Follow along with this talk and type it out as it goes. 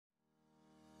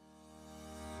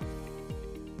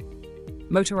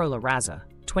Motorola razr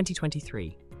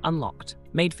 2023, unlocked,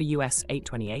 made for US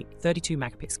 828,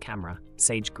 32-megapixel camera,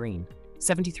 sage green,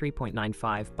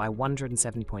 73.95 by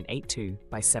 170.82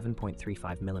 by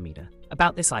 7.35mm.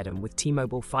 About this item with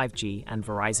T-Mobile 5G and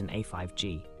Verizon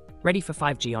A5G. Ready for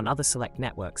 5G on other select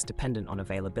networks dependent on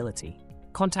availability.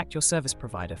 Contact your service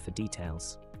provider for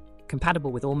details.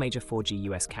 Compatible with all major 4G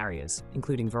US carriers,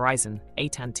 including Verizon,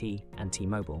 ATandT, and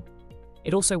T-Mobile.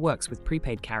 It also works with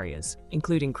prepaid carriers,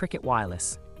 including Cricket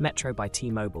Wireless, Metro by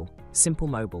T-Mobile, Simple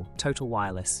Mobile, Total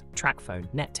Wireless, Tracfone,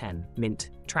 Net10, Mint,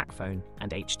 Tracfone,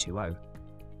 and H2O.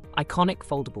 Iconic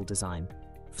foldable design.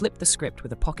 Flip the script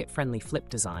with a pocket-friendly flip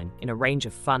design in a range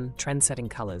of fun, trend-setting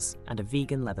colors and a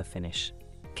vegan leather finish.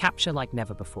 Capture like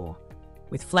never before.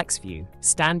 With Flex View,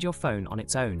 stand your phone on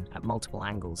its own at multiple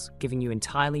angles, giving you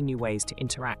entirely new ways to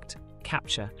interact,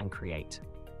 capture, and create.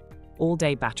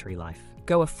 All-day battery life.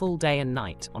 Go a full day and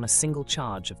night on a single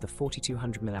charge of the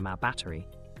 4200 mAh battery.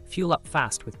 Fuel up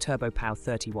fast with Turbo Power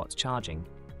 30 watts charging,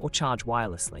 or charge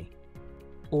wirelessly.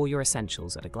 All your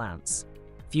essentials at a glance.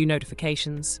 View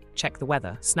notifications, check the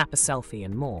weather, snap a selfie,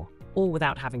 and more, all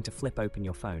without having to flip open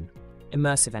your phone.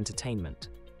 Immersive entertainment.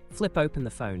 Flip open the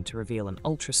phone to reveal an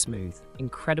ultra-smooth,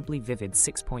 incredibly vivid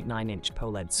 6.9-inch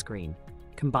OLED screen,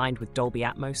 combined with Dolby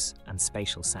Atmos and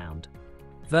spatial sound.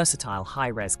 Versatile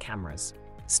high-res cameras.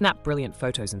 Snap brilliant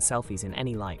photos and selfies in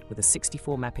any light with a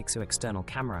 64-megapixel external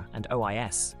camera and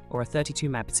OIS, or a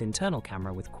 32-megapixel internal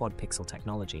camera with quad-pixel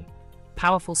technology.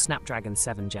 Powerful Snapdragon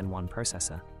 7 Gen 1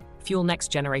 processor. Fuel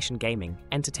next-generation gaming,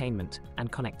 entertainment, and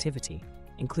connectivity,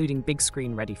 including big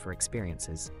screen ready for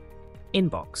experiences.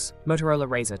 Inbox, Motorola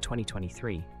razr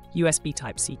 2023, USB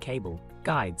Type-C cable,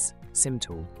 guides, SIM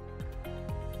tool.